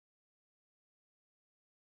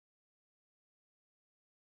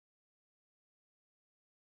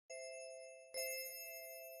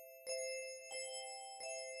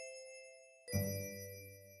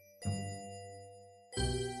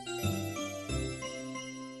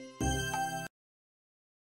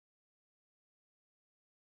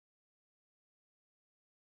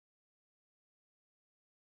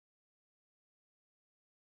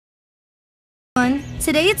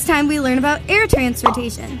Today it's time we learn about air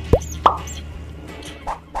transportation.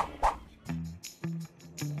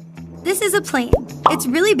 This is a plane. It's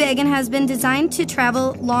really big and has been designed to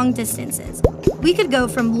travel long distances. We could go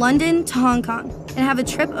from London to Hong Kong and have a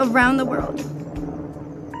trip around the world.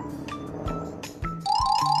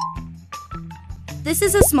 This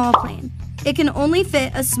is a small plane. It can only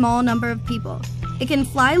fit a small number of people. It can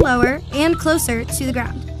fly lower and closer to the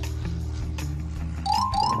ground.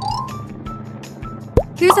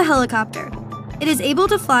 Here's a helicopter. It is able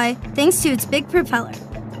to fly thanks to its big propeller.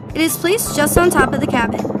 It is placed just on top of the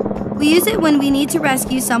cabin. We use it when we need to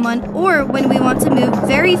rescue someone or when we want to move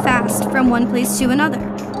very fast from one place to another.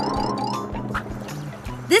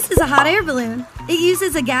 This is a hot air balloon. It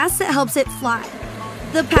uses a gas that helps it fly.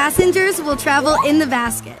 The passengers will travel in the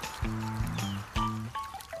basket.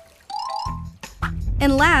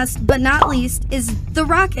 And last but not least is the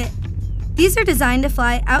rocket. These are designed to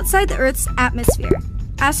fly outside the Earth's atmosphere.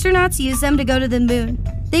 Astronauts use them to go to the moon.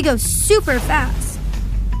 They go super fast.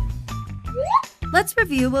 Let's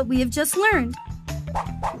review what we have just learned.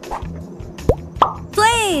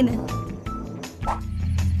 Plane.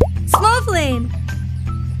 Small plane.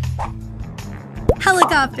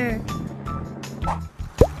 Helicopter.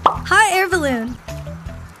 Hot air balloon.